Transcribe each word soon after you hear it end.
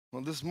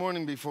Well, this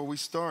morning, before we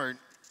start,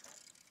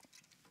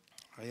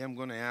 I am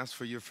going to ask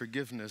for your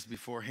forgiveness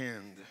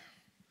beforehand.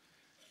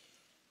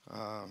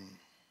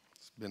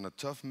 It's been a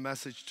tough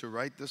message to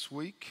write this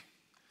week,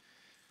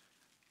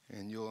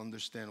 and you'll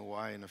understand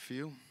why in a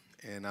few.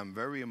 And I'm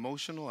very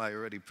emotional. I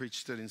already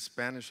preached it in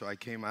Spanish, so I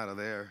came out of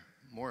there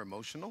more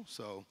emotional.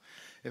 So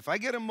if I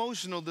get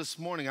emotional this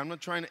morning, I'm not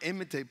trying to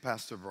imitate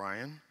Pastor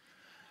Brian.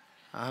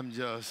 I'm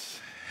just...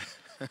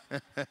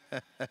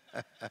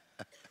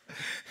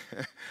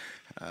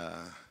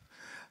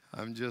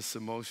 I'm just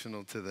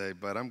emotional today,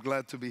 but I'm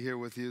glad to be here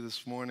with you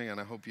this morning,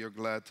 and I hope you're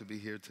glad to be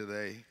here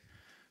today,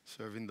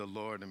 serving the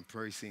Lord and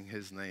praising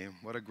His name.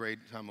 What a great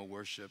time of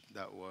worship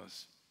that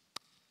was.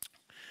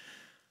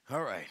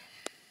 All right,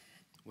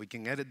 we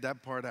can edit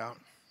that part out.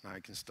 Now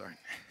I can start.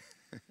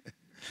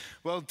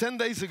 Well, 10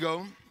 days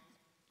ago,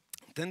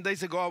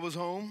 I was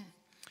home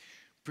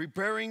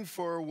preparing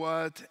for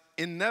what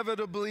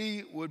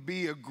inevitably would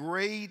be a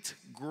great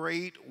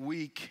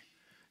week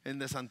in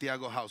the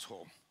Santiago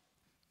household.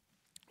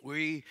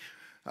 We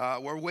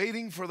were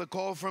waiting for the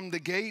call from the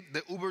gate.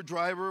 The Uber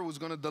driver was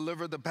going to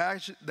deliver the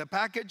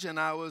package, and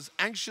I was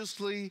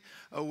anxiously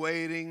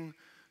awaiting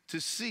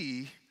to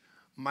see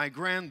my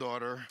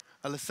granddaughter,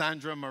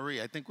 Alessandra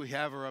Marie. I think we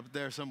have her up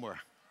there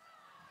somewhere.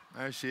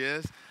 There she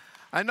is.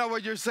 I know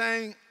what you're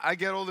saying. I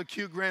get all the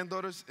cute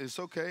granddaughters. It's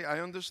okay. I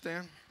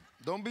understand.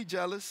 Don't be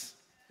jealous.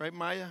 Right,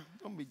 Maya?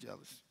 Don't be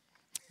jealous.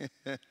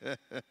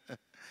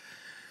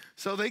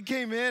 So they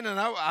came in, and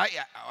I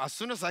as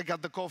soon as I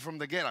got the call from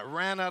the gate, I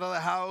ran out of the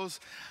house.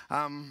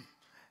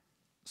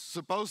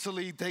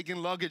 Supposedly taking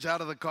luggage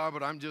out of the car,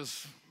 but I'm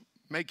just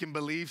making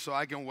believe so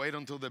I can wait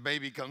until the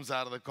baby comes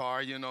out of the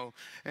car, you know.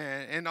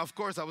 And of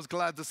course, I was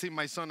glad to see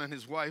my son and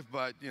his wife,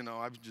 but, you know,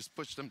 I just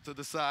pushed them to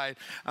the side.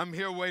 I'm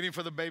here waiting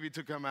for the baby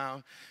to come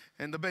out.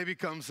 And the baby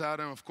comes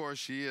out, and of course,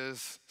 she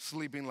is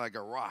sleeping like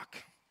a rock.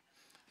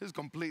 She's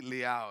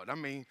completely out. I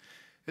mean,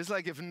 it's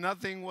like if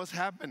nothing was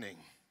happening.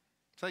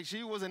 It's like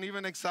she wasn't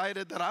even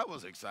excited that I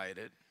was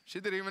excited. She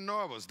didn't even know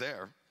I was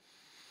there.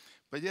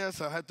 But yes,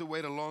 I had to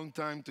wait a long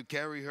time to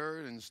carry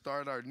her and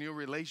start our new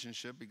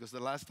relationship, because the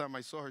last time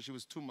I saw her, she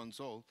was 2 months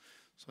old.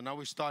 So now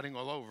we're starting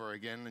all over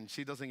again, and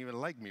she doesn't even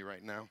like me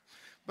right now.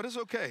 But it's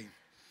okay.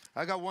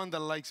 I got one that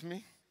likes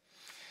me,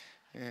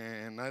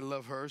 and I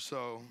love her.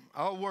 So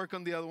I'll work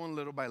on the other one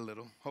little by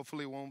little.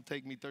 Hopefully it won't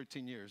take me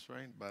 13 years,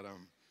 right? But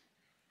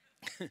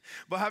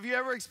have you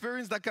ever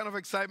experienced that kind of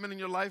excitement in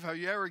your life? Have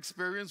you ever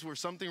experienced where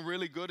something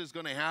really good is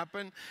going to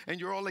happen and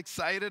you're all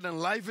excited and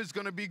life is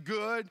going to be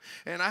good?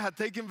 And I had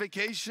taken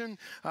vacation,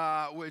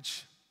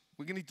 which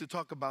we need to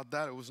talk about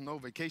that. It was no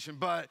vacation,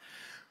 but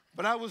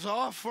I was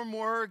off from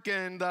work,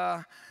 and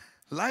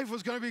life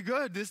was going to be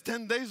good. This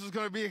 10 days was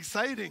going to be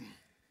exciting.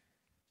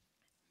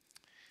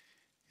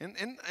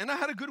 And I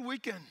had a good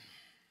weekend.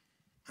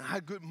 I had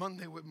a good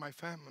Monday with my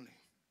family.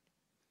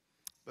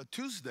 But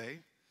Tuesday,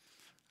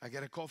 I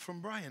get a call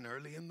from Brian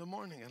early in the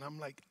morning, and I'm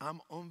like,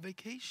 I'm on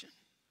vacation.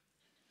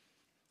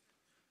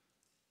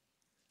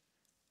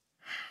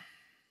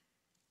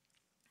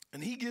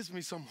 And he gives me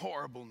some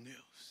horrible news.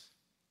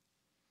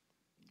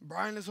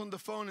 Brian is on the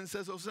phone and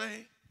says,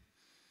 Jose,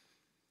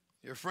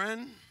 your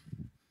friend,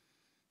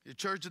 your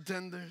church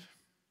attender,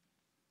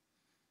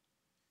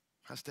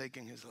 has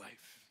taken his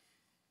life.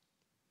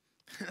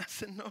 And I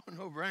said, no,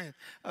 Brian,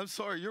 I'm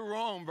sorry, you're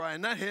wrong,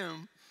 Brian, not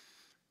him.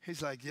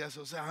 He's like, yes,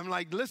 Jose. I'm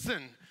like,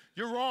 listen,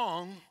 you're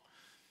wrong.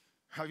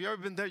 Have you ever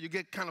been there? You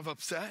get kind of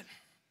upset.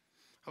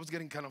 I was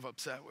getting kind of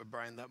upset with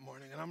Brian that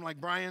morning. And I'm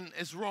like, Brian,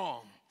 it's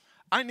wrong.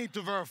 I need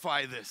to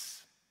verify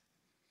this.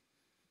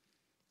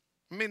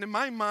 I mean, in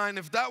my mind,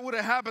 if that would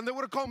have happened, they would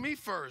have called me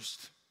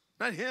first,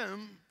 not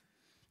him.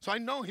 So I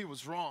know he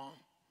was wrong.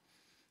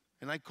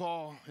 And I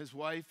call his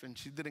wife, and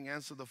she didn't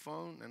answer the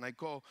phone. And I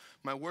call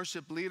my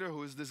worship leader,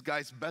 who is this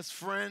guy's best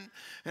friend.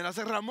 And I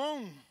said,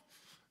 Ramon,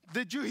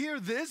 did you hear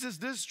this? Is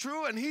this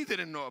true? And he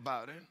didn't know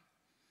about it.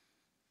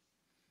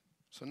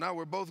 So now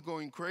we're both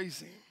going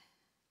crazy.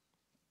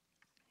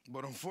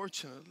 But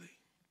unfortunately,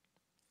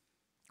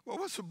 what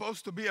was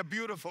supposed to be a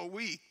beautiful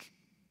week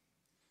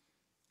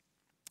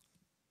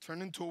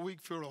turned into a week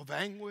full of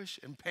anguish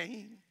and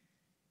pain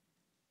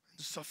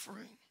and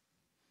suffering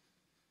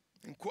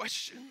and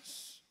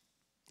questions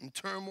and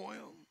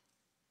turmoil.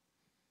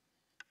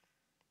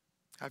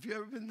 Have you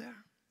ever been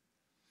there?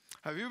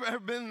 Have you ever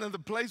been in the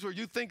place where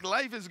you think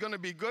life is going to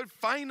be good?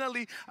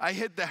 Finally, I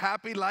hit the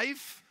happy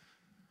life,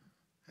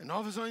 and all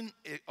of a sudden,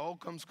 it all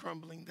comes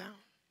crumbling down.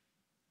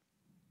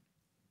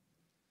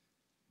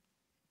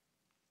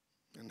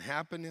 And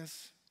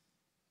happiness,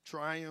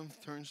 triumph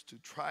turns to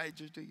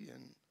tragedy,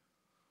 and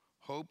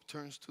hope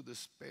turns to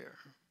despair.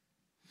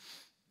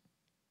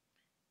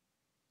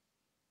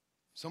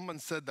 Someone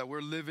said that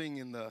we're living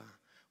in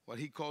what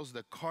he calls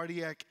the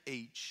cardiac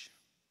age.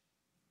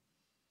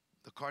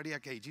 The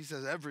cardiac age. He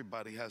says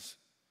everybody has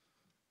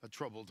a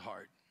troubled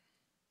heart.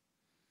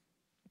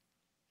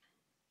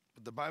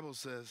 But the Bible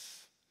says,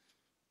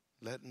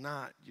 let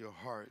not your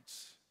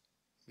hearts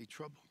be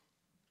troubled.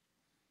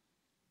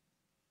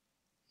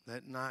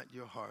 Let not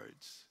your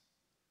hearts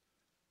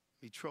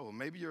be troubled.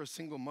 Maybe you're a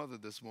single mother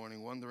this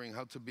morning wondering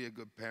how to be a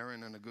good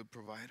parent and a good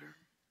provider.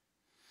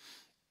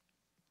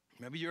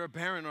 Maybe you're a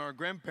parent or a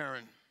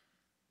grandparent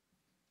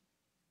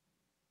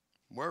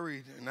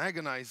worried and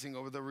agonizing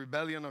over the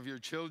rebellion of your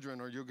children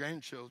or your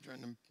grandchildren.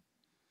 And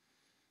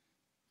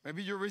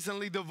maybe you're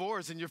recently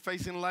divorced and you're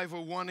facing life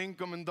with one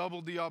income and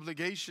double the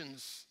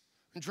obligations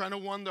and trying to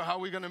wonder how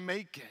we're going to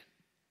make it.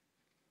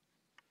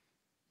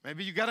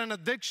 Maybe you got an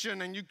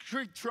addiction and you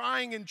keep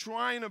trying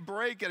to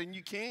break it and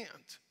you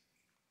can't.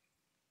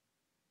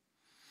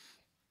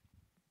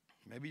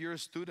 Maybe you're a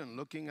student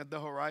looking at the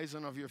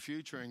horizon of your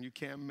future and you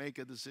can't make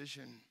a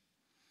decision.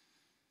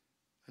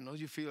 And all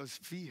you feel is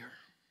fear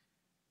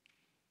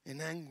and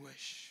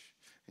anguish,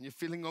 and you're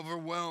feeling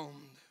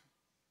overwhelmed.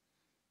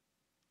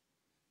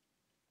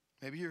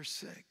 Maybe you're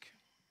sick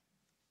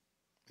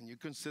and you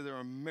consider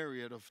a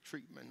myriad of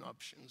treatment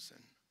options.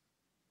 And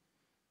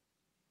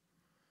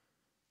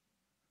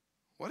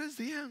what is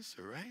the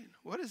answer, right?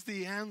 What is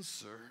the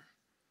answer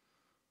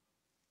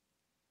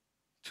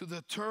to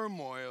the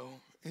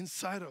turmoil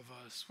inside of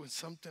us when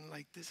something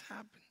like this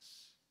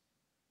happens?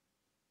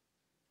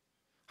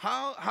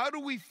 How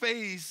do we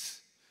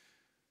face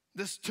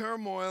this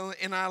turmoil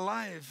in our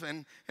life?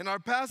 And our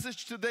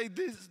passage today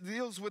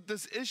deals with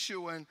this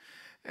issue and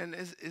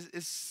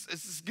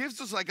it gives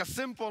us like a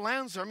simple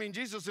answer. I mean,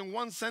 Jesus in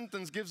one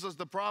sentence gives us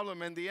the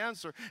problem and the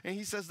answer. And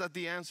he says that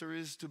the answer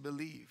is to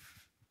believe,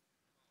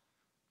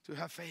 to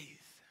have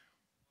faith.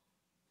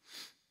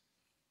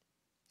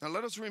 Now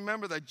let us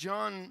remember that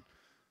John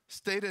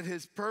stated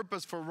his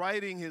purpose for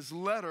writing his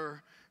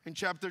letter in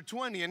chapter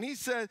 20. And he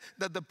said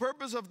that the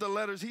purpose of the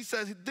letters, he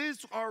says,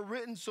 these are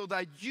written so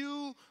that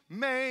you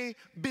may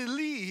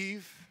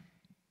believe.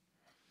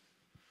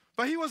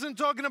 But he wasn't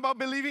talking about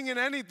believing in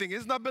anything.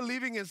 He's not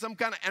believing in some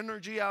kind of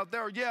energy out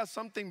there, or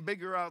something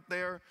bigger out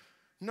there.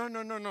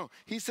 No.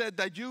 He said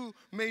that you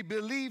may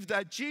believe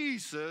that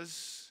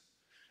Jesus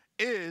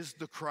is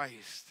the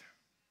Christ,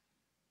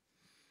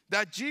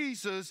 that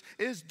Jesus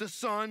is the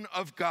Son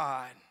of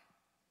God,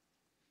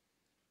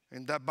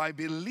 and that by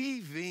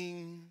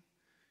believing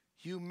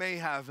you may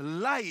have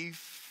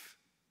life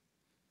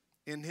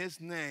in his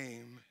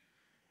name,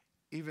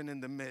 even in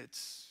the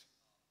midst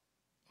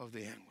of the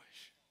anguish.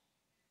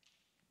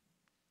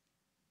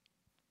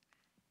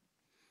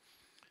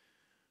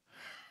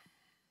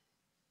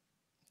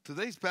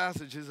 Today's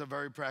passage is a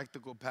very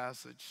practical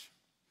passage.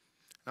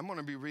 I'm going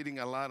to be reading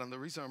a lot, and the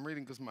reason I'm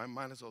reading because my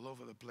mind is all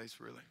over the place,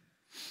 really.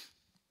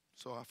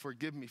 So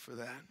forgive me for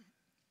that.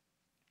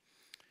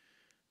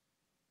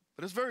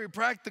 But it's very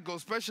practical,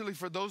 especially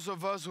for those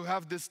of us who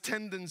have this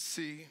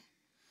tendency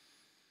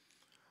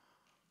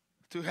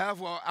to have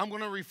what I'm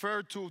going to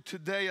refer to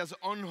today as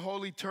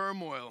unholy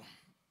turmoil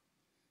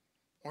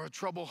or a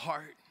troubled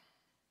heart.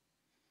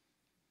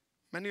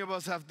 Many of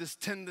us have this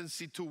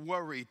tendency to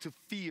worry, to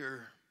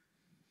fear,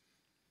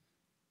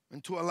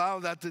 and to allow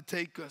that to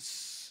take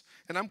us.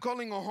 And I'm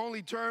calling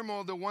unholy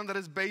turmoil the one that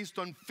is based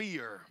on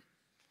fear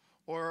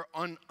or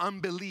on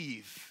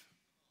unbelief.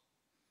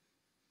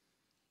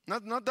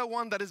 Not the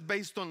one that is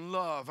based on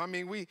love. I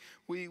mean,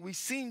 we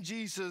seen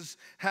Jesus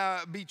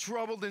be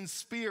troubled in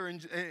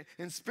spirit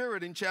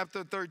in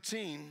chapter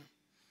 13.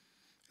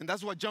 And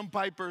that's what John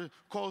Piper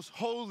calls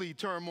holy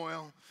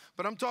turmoil.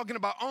 But I'm talking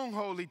about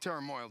unholy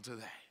turmoil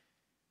today.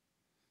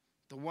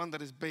 The one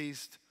that is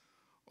based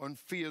on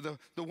fear,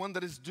 the one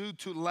that is due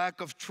to lack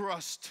of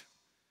trust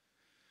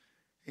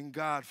in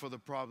God for the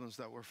problems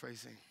that we're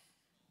facing.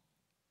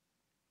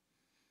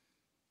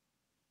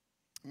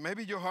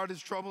 Maybe your heart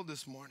is troubled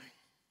this morning.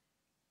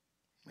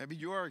 Maybe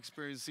you are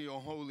experiencing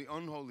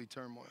unholy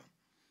turmoil.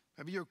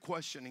 Maybe you're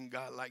questioning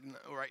God like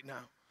right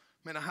now.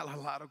 Man, I had a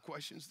lot of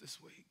questions this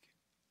week.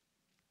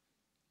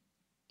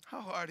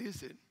 How hard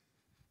is it?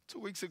 2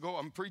 weeks ago,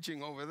 I'm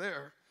preaching over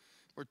there.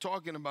 We're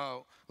talking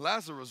about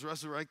Lazarus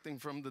resurrecting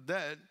from the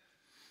dead.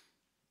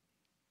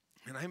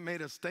 And I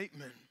made a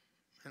statement.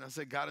 And I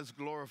said, God is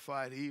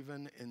glorified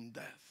even in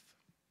death.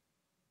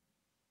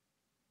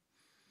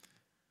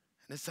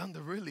 And it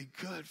sounded really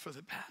good for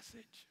the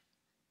passage.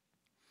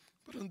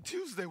 But on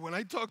Tuesday, when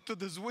I talked to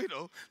this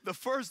widow, the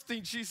first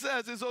thing she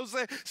says is,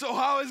 Jose, so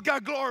how is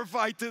God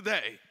glorified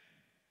today?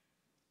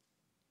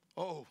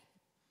 Oh,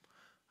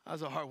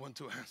 that's a hard one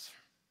to answer.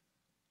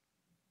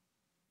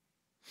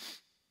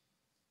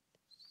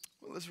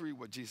 Well, let's read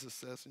what Jesus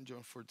says in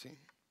John 14.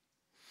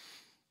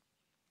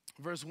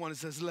 Verse 1, it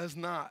says,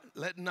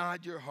 let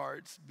not your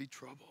hearts be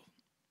troubled.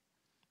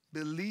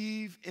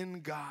 Believe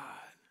in God.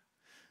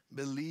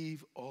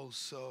 Believe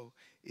also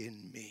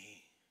in me.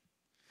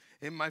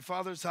 In my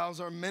Father's house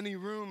are many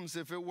rooms.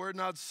 If it were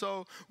not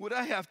so, would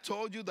I have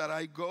told you that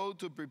I go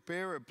to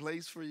prepare a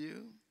place for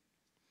you?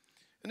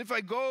 And if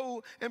I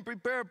go and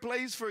prepare a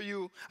place for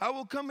you, I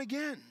will come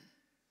again.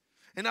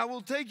 And I will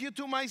take you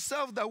to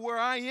myself, that where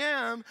I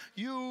am,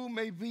 you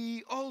may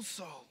be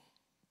also.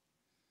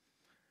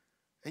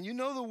 And you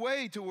know the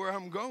way to where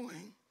I'm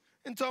going.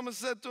 And Thomas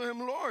said to him,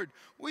 Lord,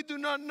 we do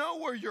not know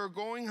where you're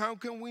going. How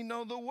can we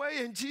know the way?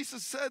 And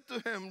Jesus said to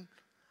him,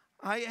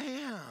 I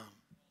am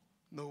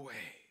the way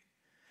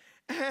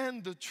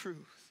and the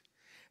truth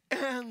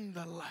and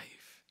the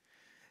life.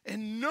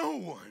 And no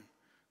one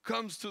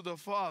comes to the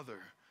Father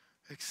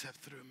except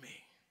through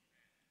me.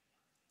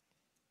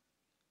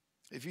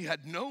 If you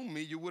had known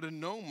me, you would have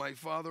known my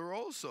Father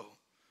also.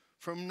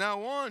 From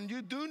now on,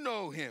 you do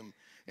know him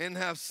and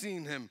have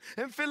seen him.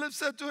 And Philip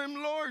said to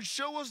him, Lord,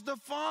 show us the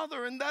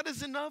Father, and that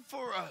is enough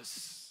for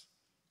us.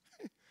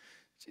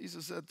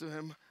 Jesus said to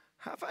him,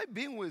 have I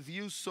been with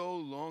you so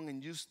long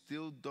and you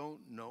still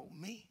don't know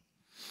me?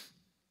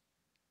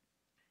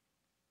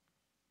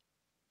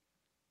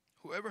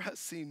 Whoever has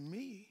seen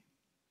me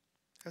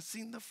has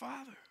seen the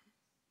Father.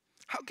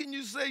 How can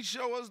you say,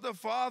 show us the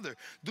Father?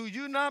 Do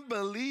you not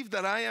believe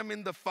that I am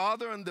in the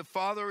Father and the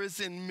Father is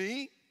in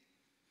me?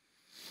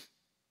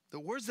 The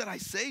words that I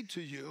say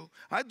to you,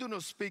 I do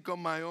not speak on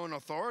my own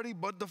authority,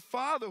 but the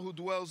Father who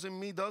dwells in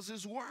me does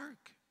his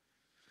work.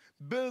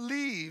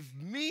 Believe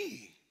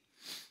me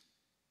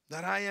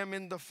that I am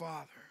in the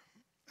Father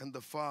and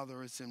the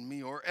Father is in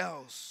me, or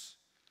else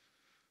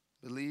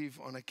believe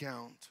on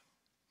account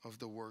of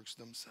the works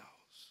themselves.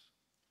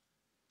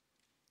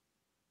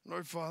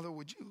 Lord Father,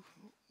 will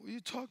you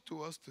talk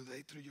to us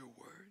today through your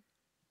word?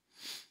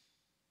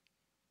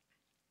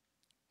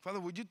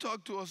 Father, would you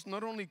talk to us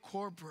not only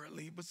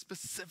corporately, but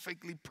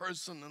specifically,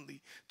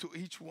 personally, to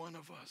each one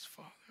of us,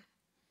 Father?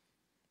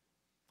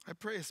 I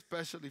pray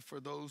especially for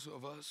those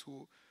of us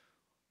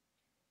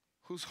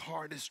whose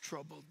heart is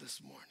troubled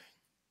this morning.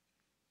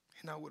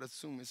 And I would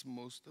assume it's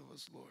most of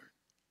us, Lord.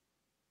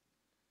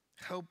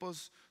 Help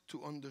us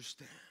to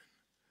understand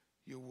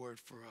your word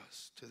for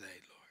us today,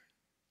 Lord.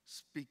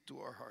 Speak to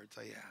our hearts,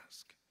 I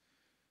ask.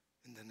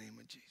 In the name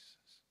of Jesus.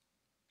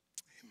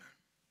 Amen.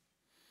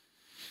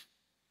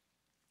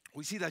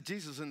 We see that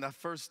Jesus in that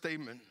first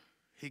statement,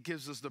 he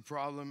gives us the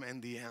problem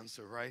and the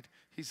answer, right?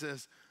 He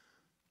says,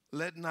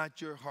 let not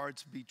your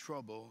hearts be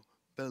troubled.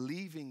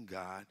 Believe in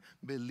God.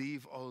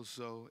 Believe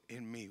also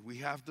in me. We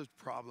have the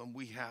problem.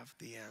 We have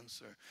the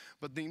answer.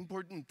 But the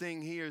important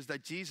thing here is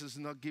that Jesus is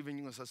not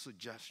giving us a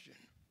suggestion.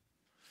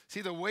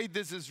 See, the way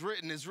this is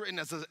written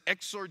as an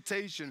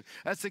exhortation,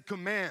 as a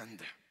command.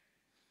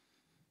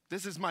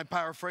 This is my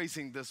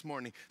paraphrasing this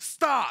morning.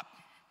 Stop.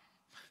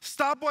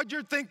 Stop what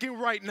you're thinking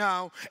right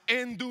now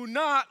and do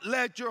not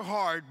let your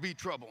heart be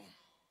troubled.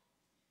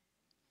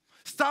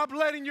 Stop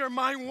letting your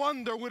mind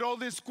wander with all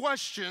these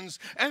questions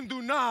and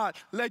do not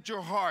let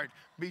your heart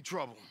be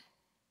troubled.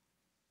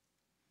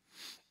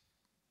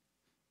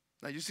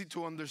 Now you see,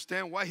 to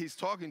understand why he's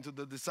talking to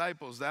the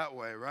disciples that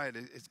way, right?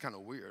 It's kind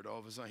of weird. All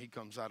of a sudden he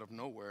comes out of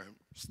nowhere and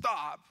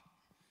stop.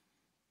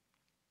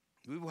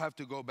 We will have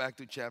to go back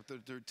to chapter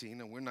 13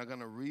 and we're not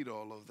going to read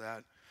all of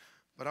that.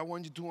 But I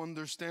want you to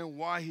understand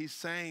why he's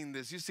saying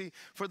this. You see,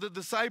 for the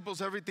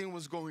disciples, everything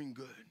was going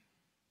good.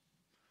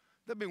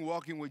 They've been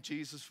walking with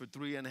Jesus for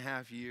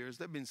 3.5 years.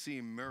 They've been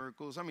seeing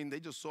miracles. I mean, they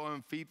just saw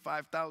him feed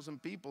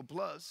 5,000 people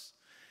plus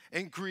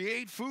and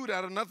create food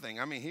out of nothing.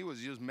 I mean, he was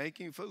just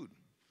making food.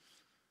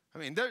 I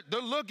mean, they're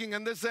looking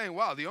and they're saying,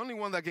 wow, the only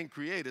one that can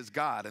create is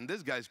God, and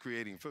this guy's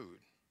creating food.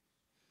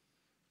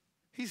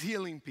 He's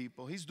healing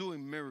people. He's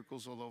doing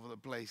miracles all over the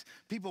place.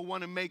 People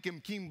want to make him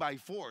king by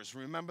force.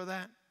 Remember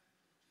that?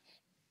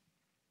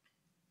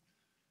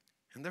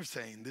 And they're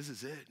saying, this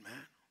is it,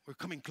 man. We're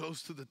coming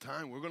close to the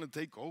time. We're going to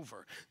take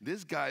over.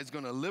 This guy is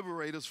going to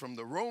liberate us from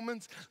the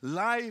Romans.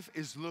 Life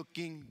is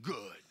looking good.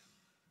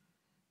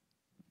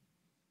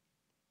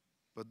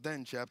 But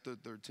then chapter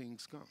 13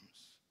 comes.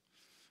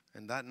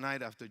 And that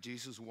night after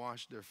Jesus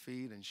washed their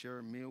feet and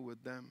shared a meal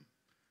with them,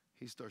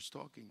 he starts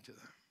talking to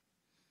them.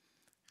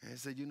 And he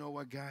said, you know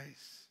what,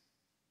 guys?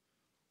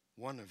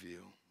 One of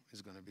you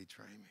is going to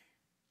betray me.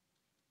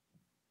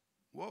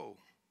 Whoa.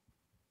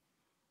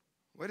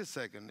 Wait a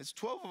second. It's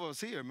 12 of us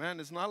here, man.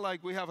 It's not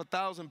like we have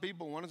 1,000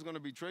 people. One is going to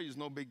betray you. It's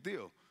no big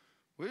deal.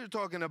 We're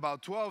talking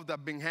about 12 that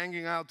have been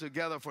hanging out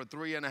together for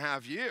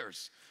 3.5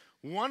 years.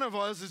 One of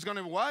us is going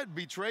to what?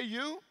 Betray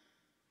you?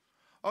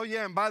 Oh,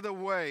 yeah, and by the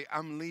way,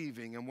 I'm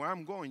leaving, and where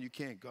I'm going, you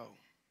can't go.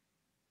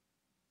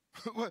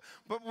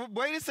 But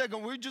wait a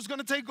second. We're just going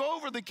to take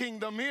over the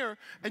kingdom here,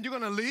 and you're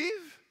going to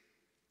leave?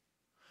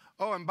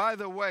 Oh, and by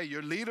the way,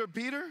 your leader,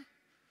 Peter,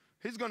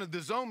 he's going to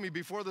disown me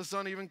before the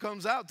sun even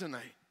comes out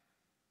tonight.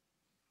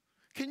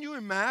 Can you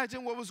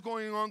imagine what was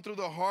going on through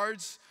the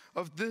hearts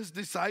of these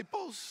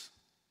disciples?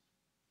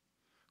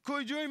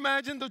 Could you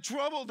imagine the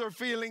trouble they're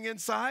feeling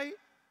inside?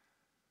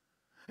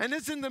 And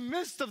it's in the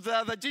midst of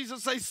that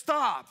Jesus says,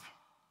 stop.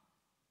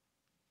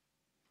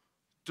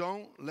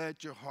 Don't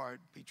let your heart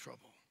be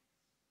troubled.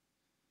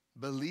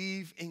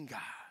 Believe in God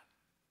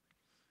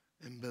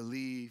and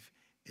believe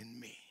in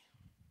me.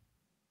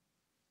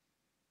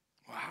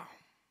 Wow.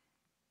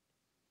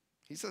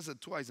 He says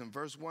it twice. In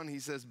verse 1, he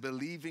says,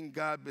 believe in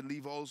God,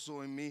 believe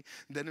also in me.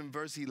 Then in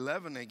verse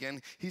 11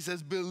 again, he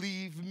says,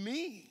 believe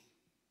me.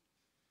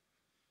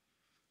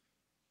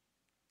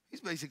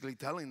 He's basically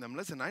telling them,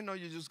 listen, I know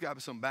you just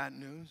got some bad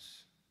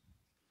news,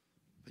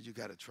 but you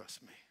got to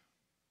trust me.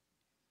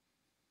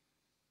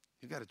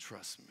 You got to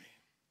trust me.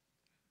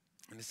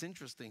 And it's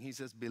interesting. He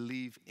says,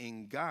 believe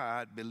in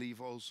God, believe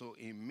also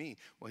in me.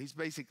 What he's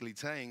basically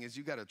saying is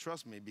you got to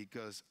trust me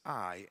because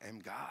I am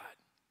God.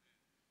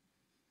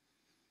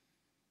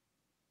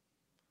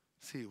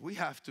 See, we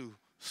have to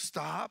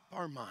stop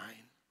our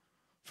mind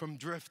from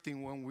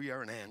drifting when we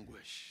are in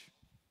anguish.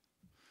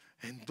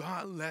 And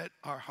don't let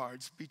our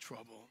hearts be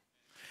troubled.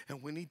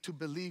 And we need to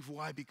believe.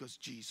 Why? Because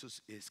Jesus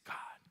is God.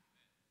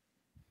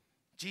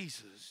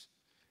 Jesus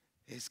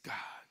is God.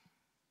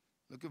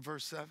 Look at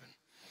verse 7.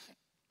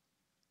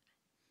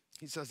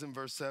 He says in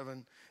verse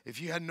 7,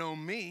 if you had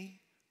known me,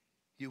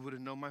 you would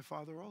have known my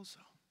Father also.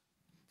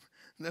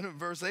 And then in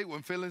verse 8,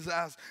 when Philip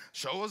asks,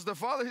 show us the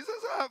Father, he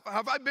says,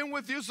 have I been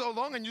with you so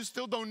long and you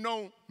still don't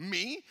know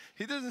me?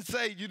 He doesn't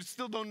say you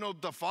still don't know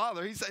the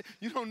Father. He said,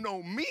 you don't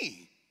know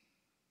me.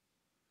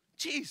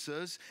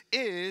 Jesus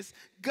is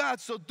God.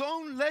 So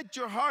don't let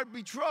your heart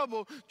be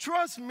troubled.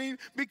 Trust me,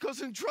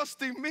 because in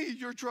trusting me,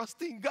 you're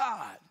trusting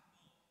God.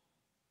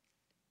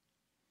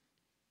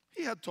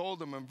 He had told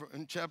them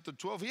in chapter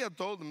 12, he had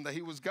told them that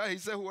he was God. He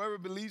said, whoever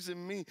believes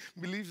in me,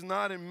 believes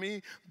not in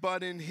me,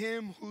 but in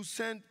him who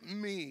sent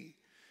me.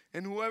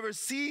 And whoever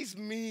sees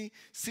me,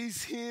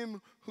 sees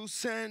him who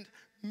sent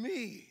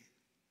me.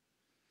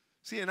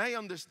 See, and I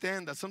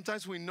understand that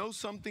sometimes we know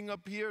something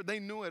up here. They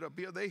knew it up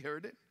here. They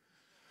heard it.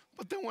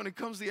 But then when it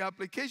comes to the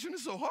application,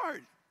 it's so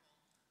hard.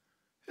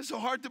 It's so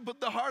hard to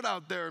put the heart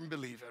out there and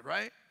believe it,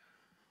 right?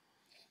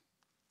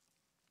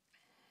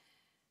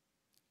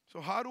 So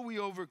how do we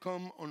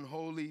overcome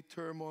unholy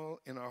turmoil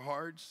in our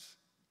hearts?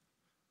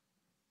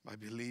 By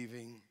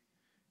believing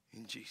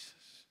in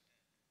Jesus.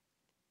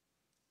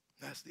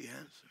 That's the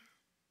answer.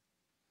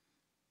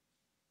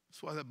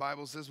 That's why the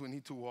Bible says we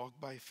need to walk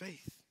by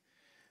faith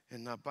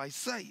and not by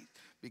sight,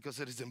 because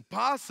it is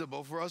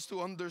impossible for us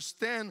to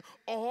understand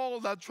all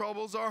that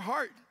troubles our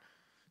heart.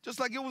 Just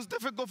like it was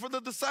difficult for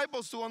the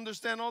disciples to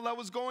understand all that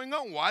was going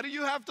on. Why do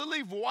you have to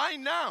leave? Why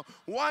now?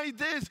 Why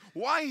this?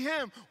 Why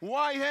him?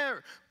 Why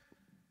her?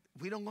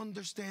 We don't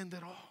understand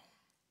it all.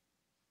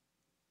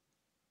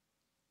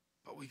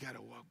 But we got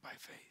to walk by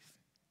faith.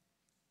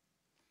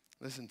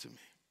 Listen to me.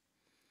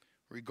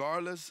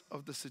 Regardless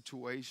of the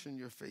situation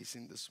you're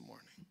facing this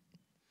morning,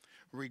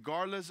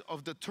 regardless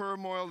of the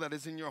turmoil that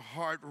is in your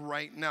heart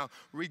right now,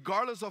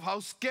 regardless of how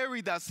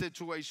scary that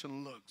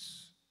situation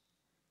looks,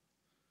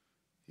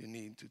 you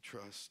need to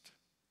trust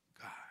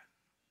God.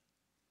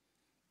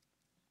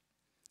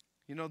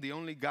 You know, the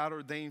only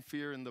God-ordained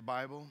fear in the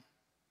Bible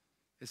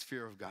is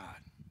fear of God.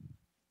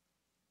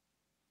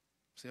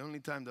 It's the only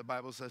time the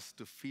Bible says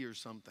to fear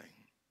something.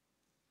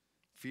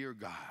 Fear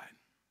God.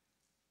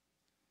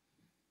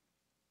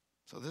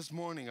 So this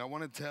morning, I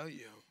want to tell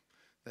you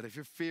that if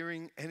you're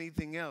fearing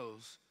anything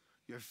else,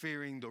 you're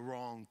fearing the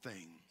wrong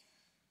thing.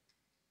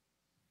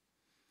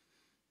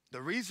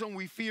 The reason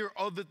we fear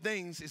other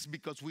things is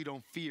because we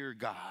don't fear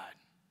God.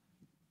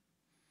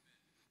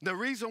 The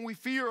reason we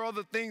fear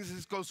other things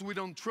is because we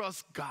don't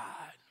trust God.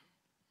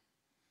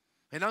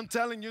 And I'm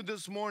telling you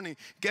this morning,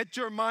 get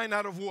your mind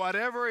out of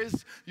whatever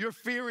is you're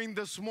fearing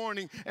this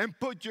morning and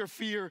put your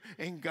fear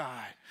in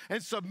God.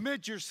 And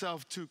submit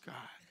yourself to God.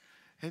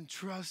 And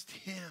trust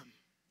Him.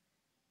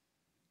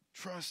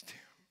 Trust Him.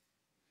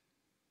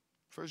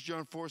 1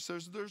 John 4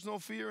 says there's no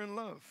fear in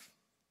love,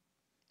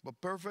 but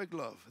perfect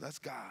love, that's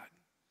God.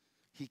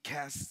 He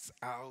casts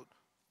out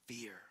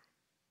fear.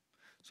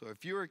 So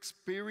if you're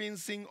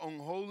experiencing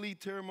unholy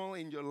turmoil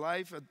in your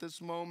life at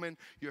this moment,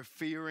 you're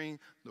fearing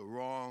the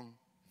wrong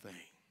thing.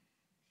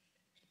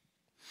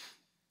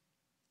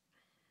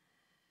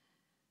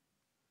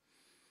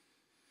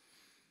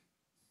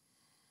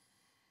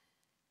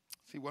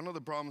 See, one of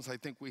the problems I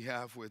think we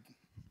have with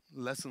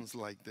lessons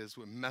like this,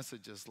 with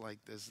messages like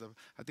this,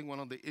 I think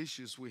one of the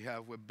issues we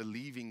have with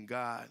believing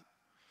God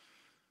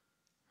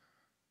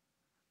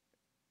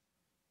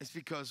is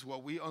because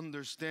what we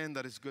understand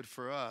that is good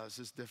for us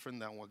is different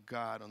than what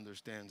God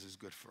understands is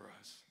good for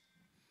us.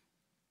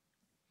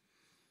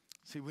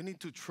 See, we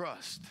need to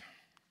trust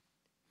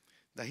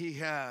that He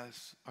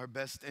has our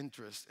best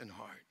interest in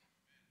heart.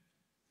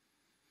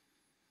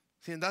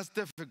 See, and that's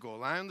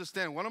difficult. I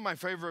understand. One of my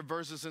favorite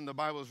verses in the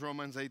Bible is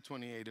Romans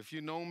 8:28. If you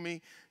know me,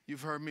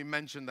 you've heard me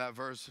mention that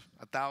verse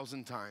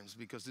 1,000 times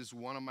because it's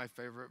one of my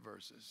favorite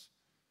verses.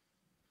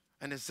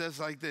 And it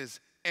says like this,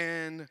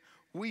 and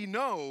we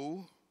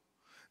know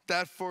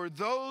that for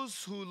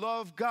those who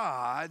love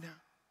God,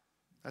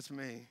 that's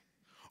me,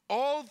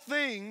 all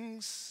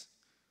things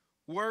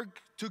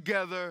work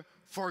together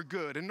for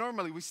good. And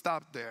normally we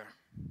stop there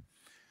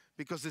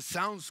because it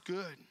sounds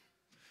good.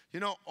 You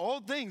know,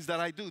 all things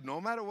that I do,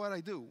 no matter what I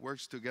do,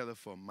 works together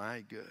for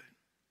my good.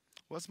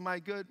 What's my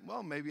good?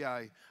 Well, maybe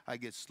I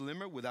get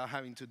slimmer without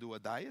having to do a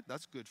diet.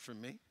 That's good for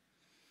me.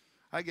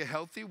 I get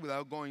healthy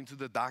without going to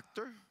the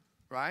doctor,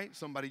 right?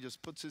 Somebody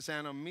just puts his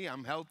hand on me.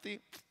 I'm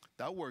healthy.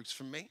 That works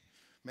for me.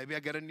 Maybe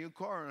I get a new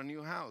car or a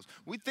new house.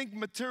 We think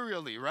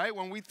materially, right?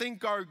 When we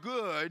think our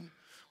good,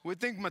 we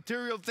think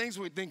material things,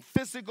 we think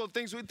physical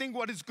things, we think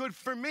what is good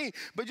for me.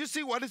 But you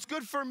see, what is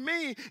good for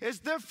me is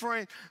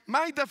different.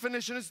 My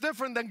definition is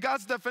different than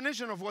God's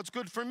definition of what's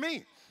good for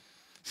me.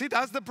 See,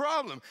 that's the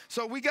problem.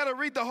 So we got to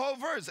read the whole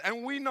verse.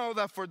 And we know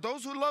that for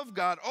those who love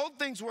God, all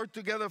things work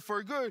together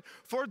for good.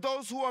 For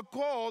those who are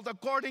called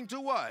according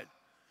to what?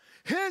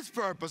 His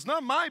purpose.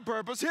 Not my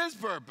purpose, His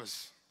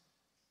purpose.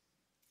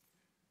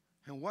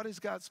 And what is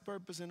God's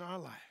purpose in our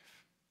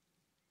life?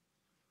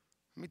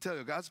 Let me tell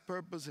you, God's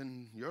purpose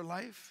in your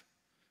life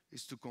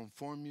is to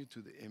conform you to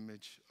the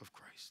image of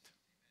Christ.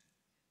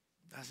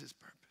 That's His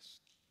purpose.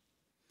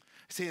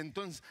 See, and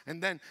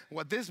then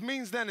what this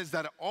means then is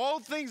that all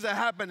things that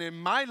happen in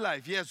my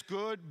life, yes,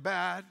 good,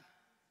 bad,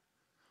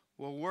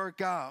 will work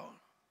out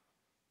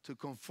to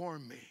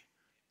conform me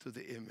to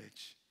the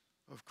image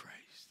of Christ.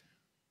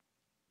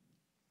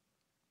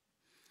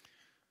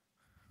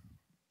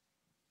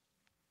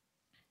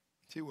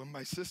 See, when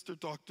my sister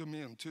talked to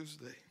me on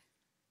Tuesday,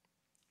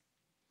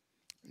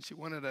 and she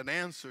wanted an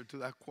answer to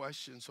that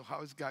question, so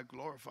how is God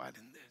glorified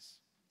in this?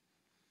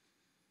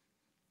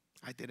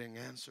 I didn't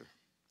answer.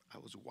 I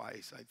was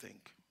wise, I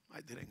think.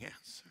 I didn't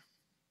answer.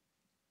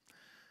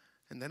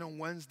 And then on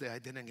Wednesday, I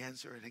didn't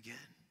answer it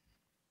again.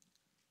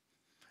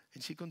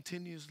 And she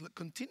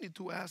continued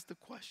to ask the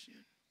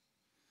question.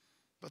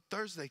 But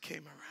Thursday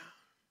came around.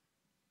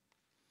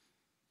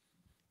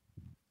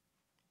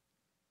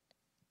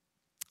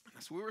 And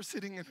as we were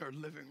sitting in her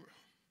living room,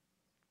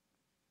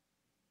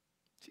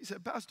 she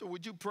said, Pastor,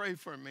 would you pray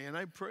for me? And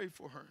I prayed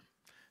for her.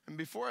 And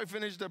before I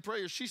finished the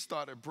prayer, she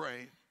started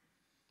praying.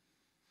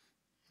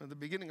 At the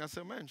beginning, I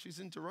said, man, she's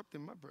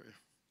interrupting my prayer.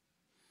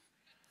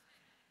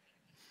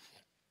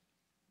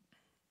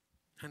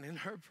 And in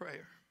her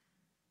prayer,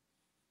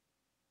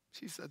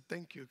 she said,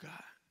 thank you,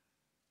 God,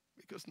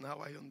 because now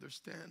I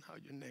understand how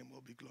your name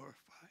will be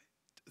glorified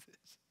to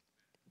this.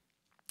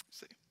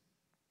 See?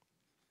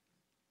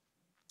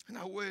 And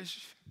I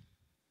wish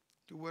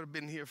you would have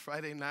been here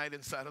Friday night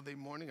and Saturday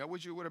morning. I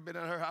wish you would have been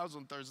at her house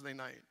on Thursday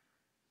night,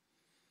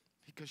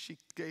 because she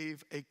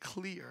gave a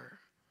clear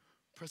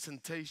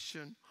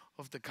presentation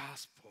of the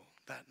gospel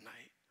that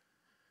night.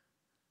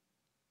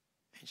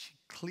 And she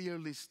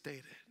clearly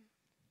stated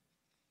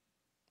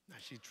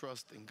that she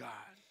trusts in God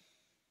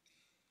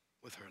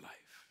with her life.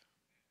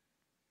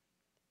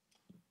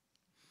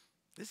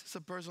 This is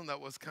a person that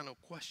was kind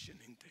of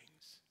questioning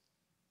things.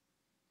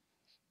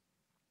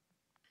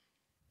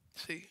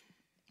 See,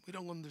 we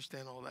don't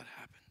understand all that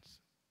happens.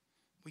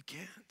 We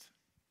can't,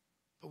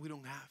 but we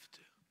don't have to.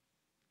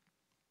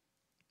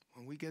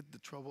 When we get the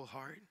troubled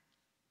heart,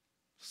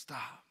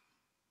 stop.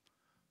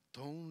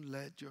 Don't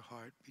let your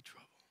heart be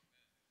troubled.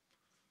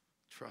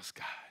 Trust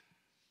God.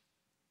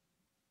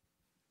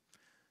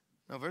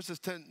 Now, verses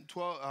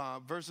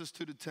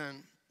 2 to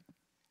 10,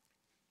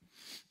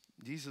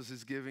 Jesus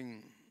is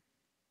giving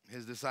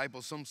his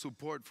disciples some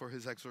support for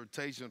his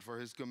exhortation, for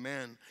his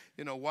command.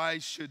 You know, why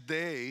should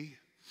they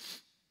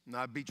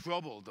not be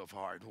troubled of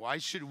heart? Why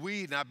should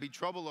we not be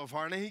troubled of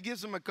heart? And he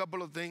gives them a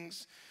couple of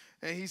things.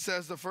 And he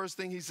says, the first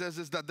thing he says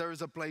is that there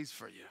is a place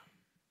for you.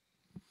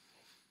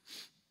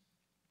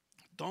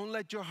 Don't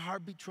let your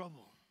heart be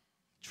troubled.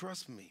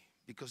 Trust me,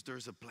 because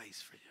there's a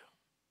place for you.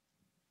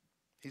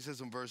 He says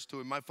in verse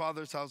 2, in my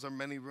Father's house are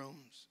many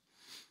rooms.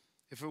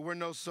 If it were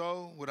not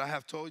so, would I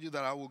have told you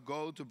that I will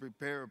go to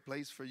prepare a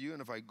place for you?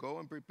 And if I go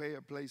and prepare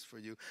a place for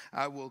you,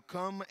 I will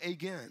come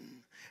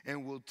again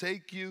and will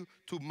take you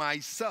to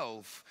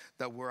myself,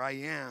 that where I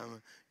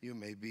am, you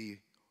may be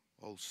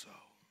also.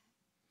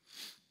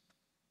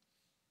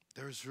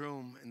 There's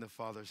room in the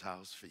Father's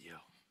house for you.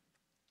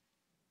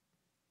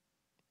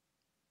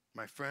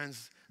 My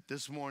friends,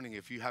 this morning,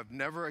 if you have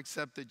never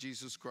accepted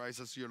Jesus Christ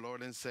as your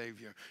Lord and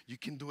Savior, you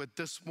can do it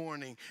this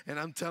morning. And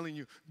I'm telling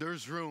you,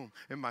 there's room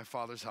in my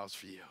Father's house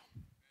for you.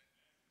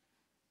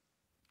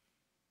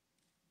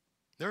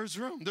 There's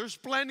room. There's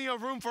plenty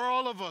of room for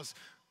all of us.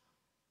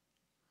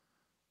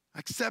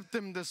 Accept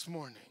Him this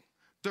morning.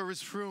 There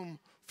is room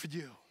for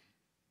you.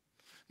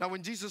 Now,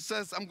 when Jesus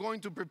says, I'm going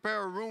to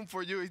prepare a room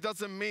for you, He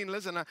doesn't mean,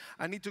 listen,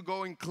 I need to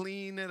go and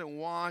clean it and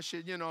wash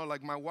it, you know,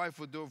 like my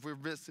wife would do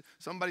if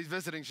somebody's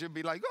visiting. She'd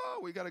be like, oh,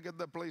 we got to get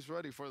that place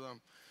ready for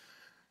them.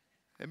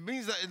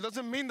 It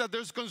doesn't mean that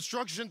there's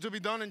construction to be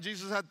done and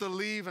Jesus had to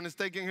leave and it's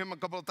taking Him a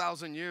couple of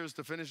thousand years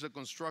to finish the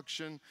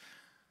construction.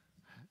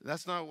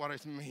 That's not what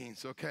it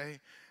means, okay?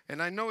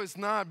 And I know it's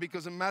not,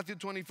 because in Matthew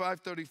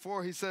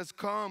 25:34, He says,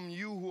 come,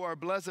 you who are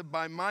blessed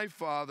by my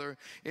Father,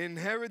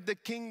 inherit the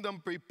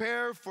kingdom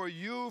prepared for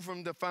you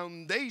from the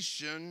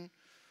foundation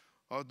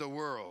of the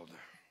world.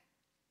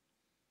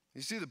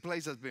 You see, the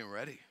place has been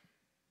ready.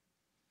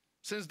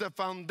 Since the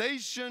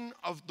foundation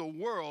of the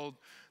world,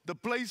 the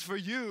place for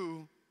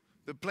you,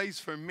 the place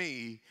for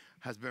me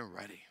has been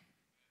ready.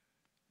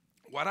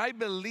 What I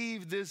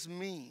believe this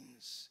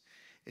means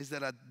is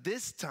that at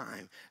this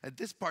time, at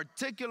this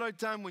particular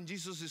time when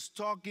Jesus is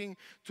talking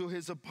to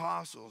His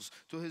apostles,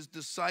 to His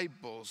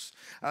disciples,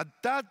 at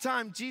that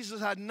time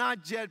Jesus had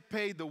not yet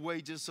paid the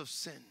wages of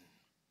sin,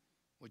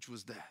 which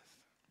was death.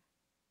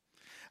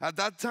 At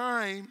that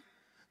time,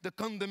 the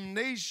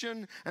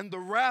condemnation and the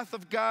wrath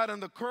of God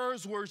and the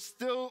curse were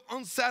still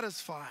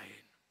unsatisfied.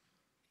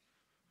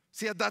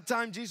 See, at that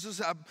time,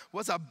 Jesus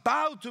was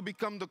about to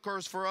become the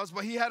curse for us,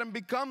 but he hadn't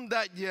become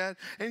that yet.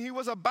 And he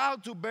was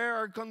about to bear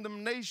our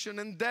condemnation,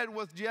 and death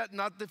was yet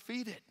not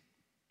defeated.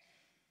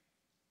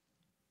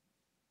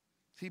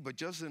 See, but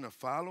just in the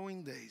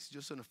following days,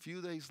 just in a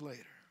few days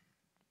later,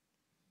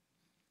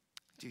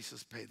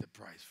 Jesus paid the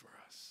price for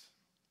us.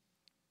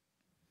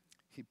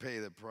 He paid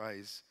the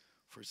price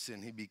for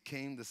sin. He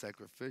became the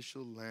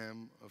sacrificial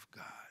Lamb of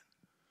God,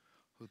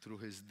 who through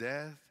his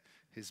death,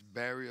 his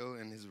burial,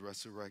 and his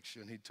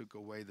resurrection, he took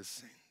away the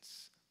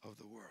sins of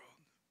the world.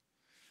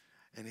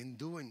 And in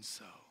doing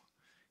so,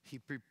 he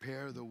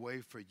prepared the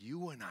way for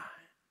you and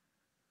I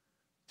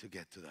to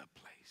get to that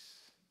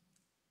place.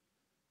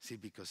 See,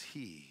 because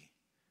he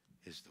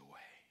is the way.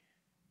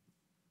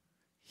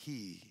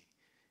 He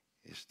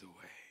is the way.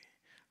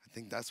 I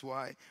think that's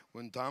why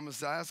when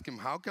Thomas asked him,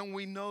 how can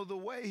we know the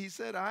way? He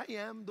said, I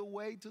am the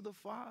way to the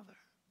Father.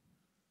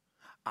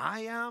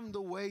 I am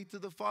the way to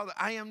the Father.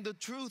 I am the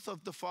truth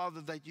of the Father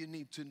that you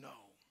need to know.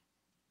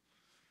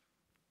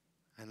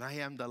 And I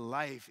am the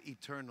life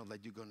eternal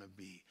that you're going to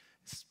be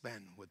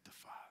spent with the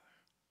Father.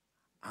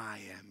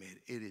 I am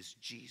it. It is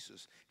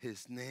Jesus.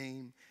 His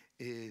name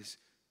is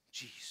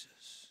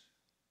Jesus.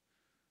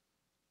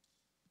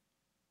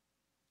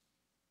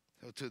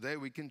 So today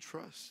we can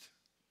trust.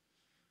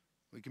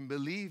 We can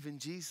believe in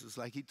Jesus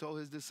like he told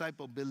his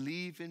disciple,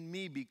 believe in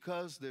me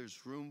because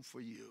there's room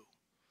for you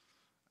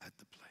at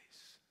the place.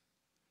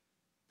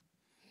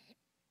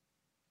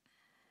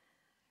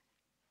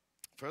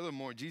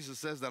 Furthermore, Jesus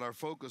says that our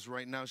focus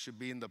right now should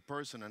be in the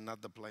person and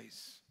not the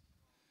place.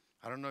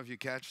 I don't know if you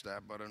catch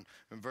that, but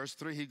in verse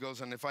 3 he goes,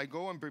 and if I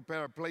go and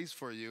prepare a place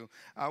for you,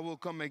 I will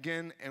come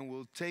again and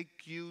will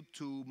take you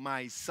to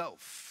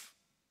myself.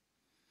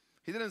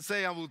 He didn't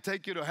say I will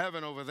take you to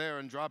heaven over there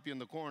and drop you in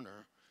the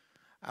corner.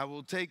 I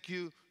will take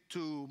you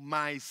to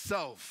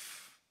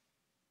myself.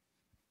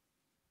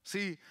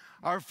 See,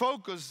 our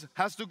focus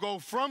has to go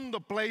from the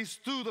place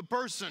to the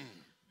person.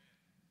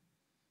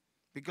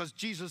 Because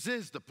Jesus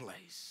is the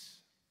place.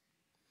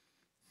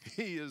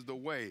 He is the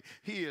way.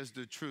 He is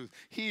the truth.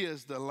 He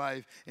is the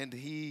life. And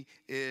he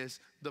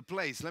is the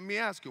place. Let me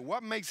ask you,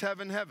 what makes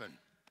heaven heaven?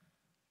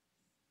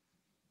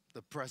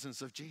 The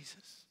presence of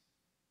Jesus.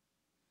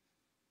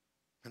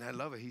 And I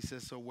love it. He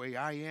says, so where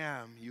I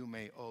am, you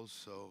may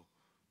also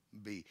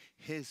be.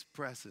 His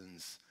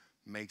presence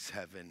makes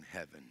heaven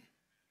heaven.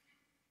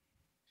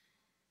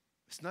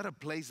 It's not a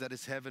place that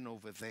is heaven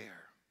over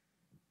there.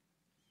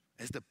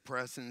 It's the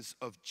presence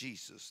of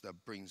Jesus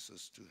that brings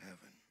us to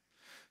heaven.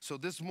 So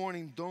this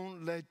morning,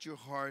 don't let your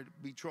heart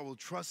be troubled.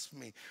 Trust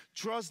me.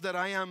 Trust that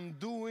I am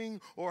doing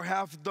or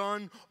have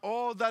done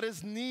all that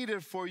is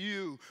needed for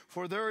you.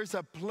 For there is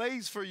a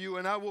place for you,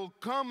 and I will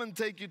come and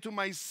take you to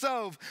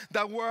myself,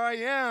 that where I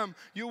am,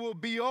 you will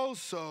be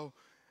also,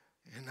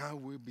 and I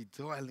will be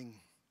dwelling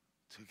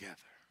together.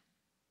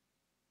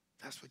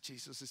 That's what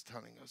Jesus is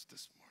telling us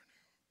this morning.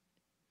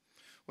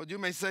 Well, you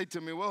may say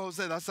to me, well,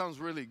 Jose, that sounds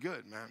really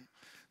good, man.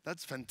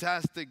 That's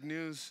fantastic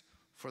news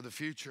for the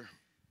future.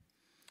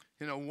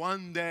 You know,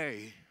 one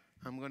day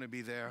I'm going to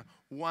be there.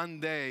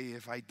 One day,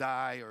 if I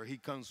die or he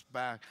comes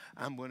back,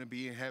 I'm going to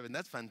be in heaven.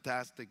 That's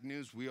fantastic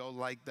news. We all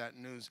like that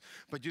news.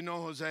 But you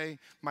know, Jose,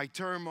 my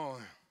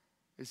turmoil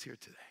is here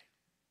today.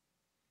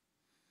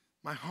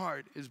 My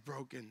heart is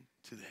broken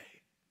today.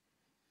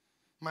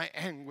 My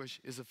anguish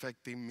is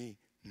affecting me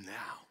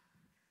now.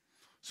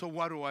 So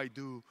what do I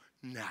do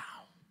now?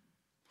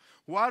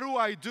 What do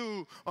I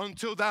do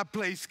until that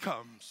place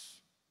comes?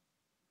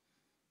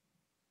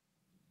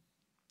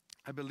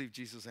 I believe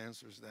Jesus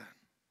answers that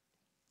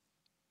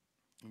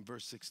in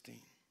verse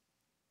 16.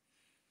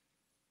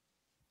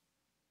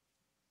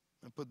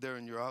 I put there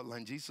in your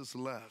outline, Jesus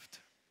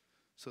left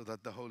so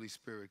that the Holy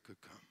Spirit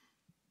could come.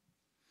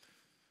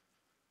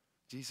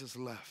 Jesus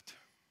left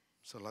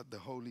so that the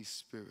Holy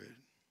Spirit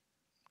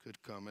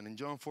could come. And in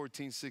John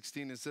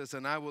 14:16 it says,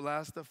 and I will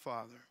ask the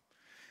Father,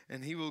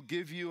 and he will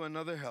give you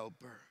another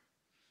helper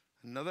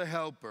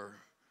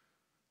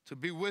to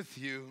be with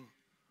you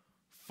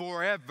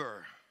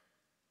forever.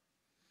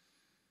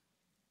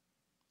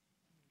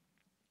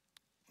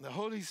 The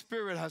Holy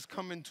Spirit has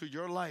come into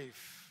your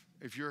life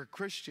if you're a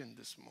Christian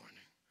this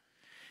morning.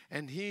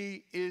 And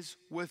he is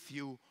with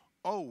you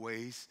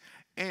always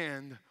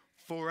and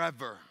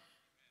forever.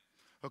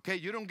 Okay,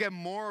 you don't get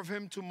more of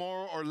him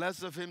tomorrow or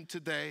less of him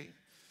today.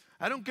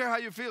 I don't care how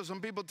you feel. Some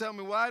people tell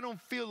me, well, I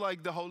don't feel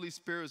like the Holy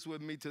Spirit's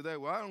with me today.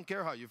 Well, I don't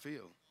care how you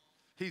feel.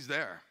 He's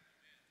there.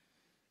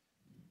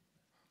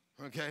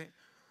 Okay?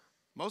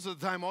 Most of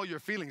the time, all your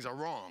feelings are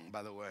wrong,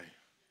 by the way.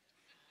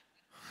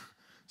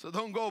 So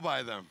don't go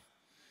by them.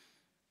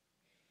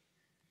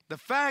 The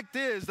fact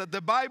is that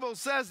the Bible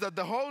says that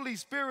the Holy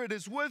Spirit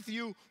is with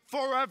you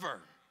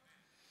forever.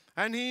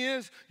 And he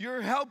is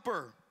your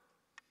helper.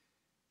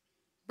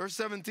 Verse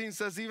 17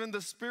 says, even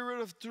the Spirit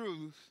of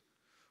truth,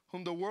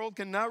 whom the world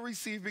cannot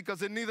receive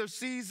because it neither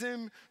sees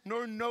him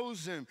nor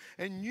knows him.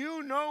 And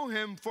you know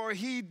him, for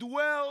he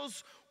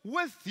dwells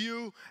with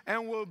you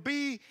and will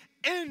be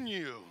in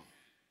you.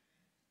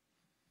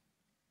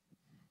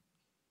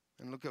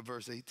 And look at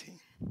verse 18.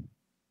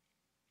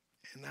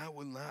 and I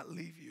will not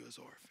leave you as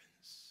orphans.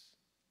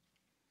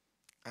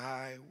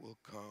 I will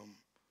come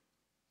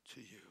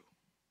to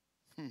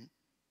you.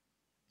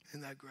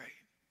 Isn't that great?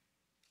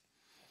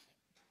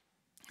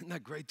 Isn't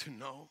that great to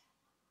know?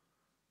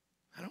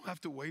 I don't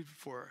have to wait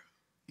for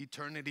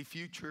eternity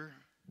future,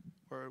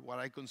 or what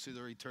I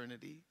consider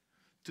eternity,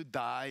 to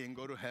die and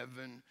go to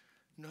heaven.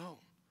 No.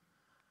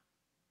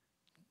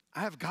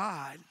 I have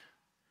God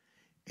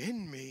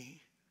in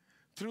me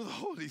through the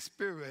Holy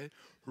Spirit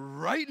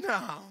right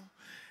now.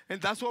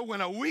 And that's why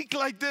when a week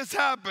like this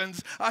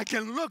happens, I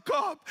can look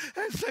up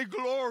and say,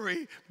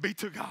 glory be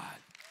to God.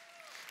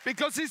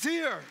 Because He's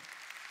here.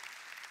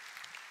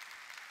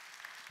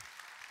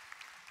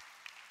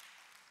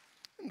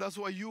 And that's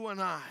why you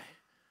and I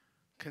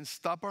can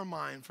stop our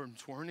mind from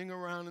turning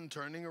around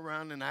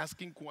and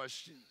asking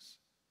questions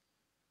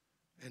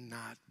and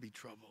not be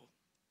troubled.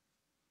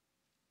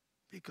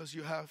 Because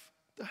you have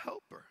the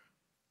helper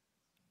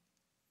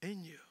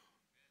in you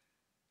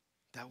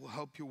that will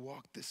help you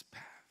walk this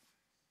path.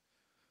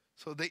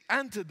 So the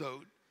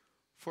antidote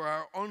for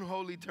our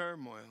unholy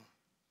turmoil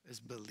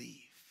is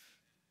belief,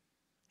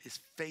 is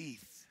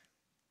faith.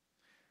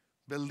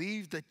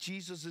 Believe that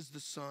Jesus is the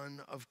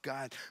Son of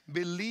God.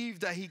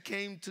 Believe that He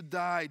came to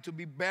die, to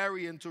be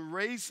buried, and to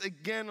rise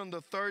again on the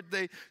third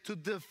day, to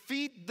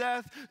defeat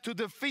death, to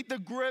defeat the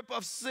grip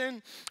of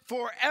sin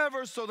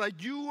forever, so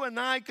that you and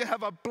I could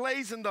have a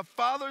place in the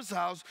Father's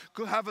house,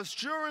 could have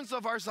assurance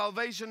of our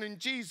salvation in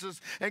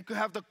Jesus, and could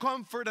have the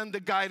comfort and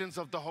the guidance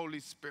of the Holy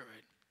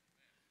Spirit.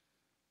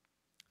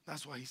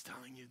 That's why He's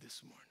telling you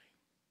this morning.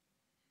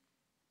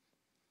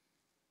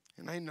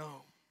 And I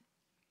know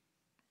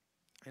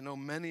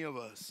many of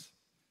us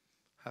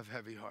have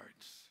heavy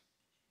hearts.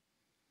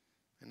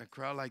 In a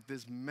crowd like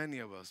this, many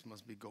of us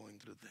must be going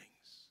through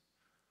things.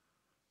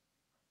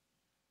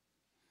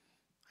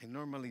 I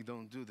normally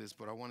don't do this,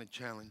 but I want to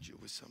challenge you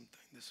with something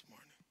this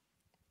morning.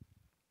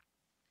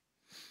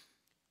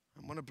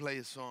 I'm going to play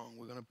a song.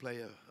 We're going to play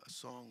a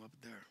song up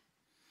there.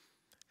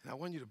 And I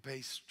want you to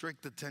pay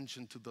strict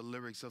attention to the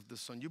lyrics of the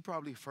song. You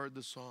probably have heard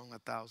the song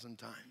 1,000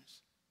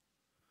 times.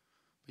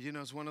 But you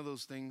know, it's one of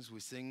those things we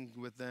sing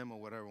with them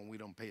or whatever and we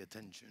don't pay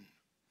attention.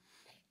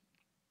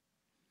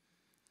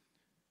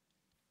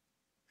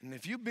 And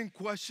if you've been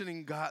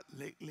questioning God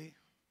lately,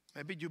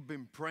 maybe you've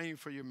been praying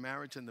for your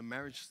marriage and the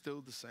marriage is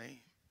still the same.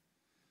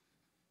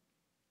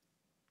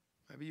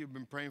 Maybe you've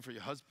been praying for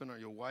your husband or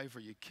your wife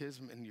or your kids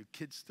and your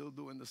kids still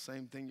doing the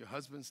same thing, your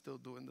husband's still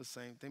doing the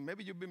same thing.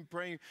 Maybe you've been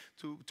praying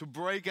to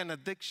break an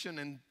addiction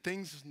and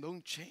things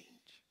don't change.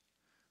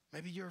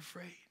 Maybe you're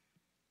afraid.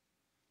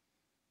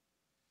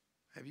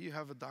 Maybe you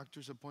have a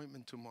doctor's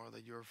appointment tomorrow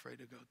that you're afraid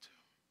to go to.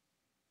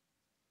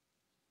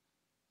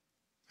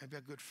 Maybe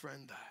a good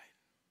friend died.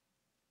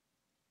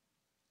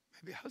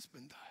 Maybe a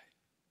husband died.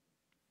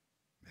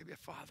 Maybe a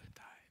father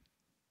died.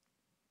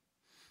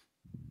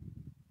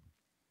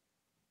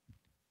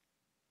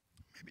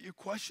 Maybe you're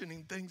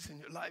questioning things in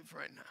your life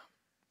right now.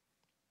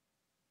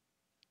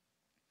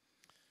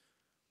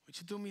 Would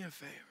you do me a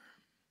favor?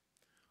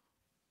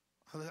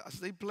 As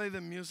they play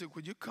the music,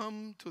 would you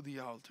come to the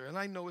altar? And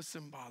I know it's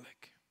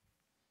symbolic.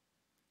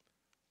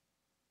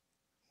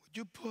 Would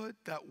you put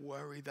that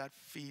worry, that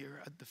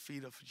fear at the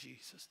feet of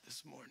Jesus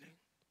this morning?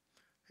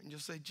 And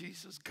just say,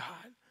 Jesus,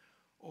 God,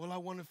 all I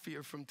want to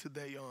fear from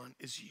today on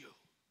is you.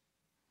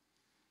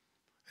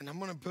 And I'm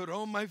going to put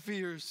all my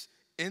fears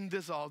in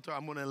this altar.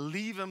 I'm going to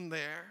leave them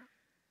there.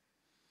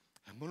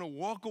 I'm going to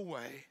walk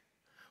away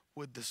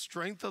with the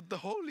strength of the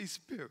Holy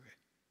Spirit,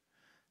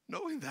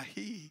 knowing that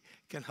He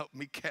can help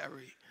me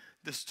carry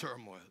this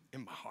turmoil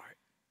in my heart.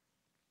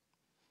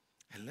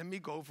 And let me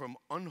go from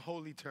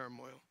unholy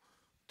turmoil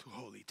to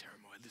holy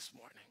turmoil this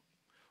morning.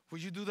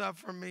 Would you do that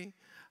for me?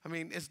 I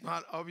mean, it's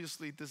not,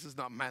 obviously, this is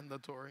not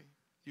mandatory.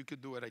 You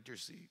could do it at your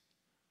seat.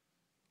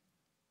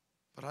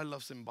 But I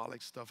love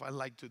symbolic stuff. I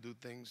like to do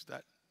things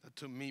that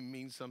to me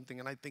mean something,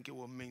 and I think it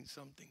will mean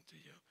something to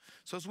you.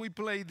 So as we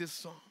play this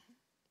song,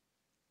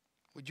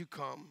 would you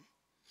come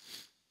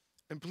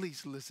and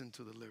please listen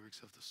to the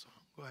lyrics of the song?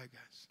 Go ahead,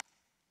 guys.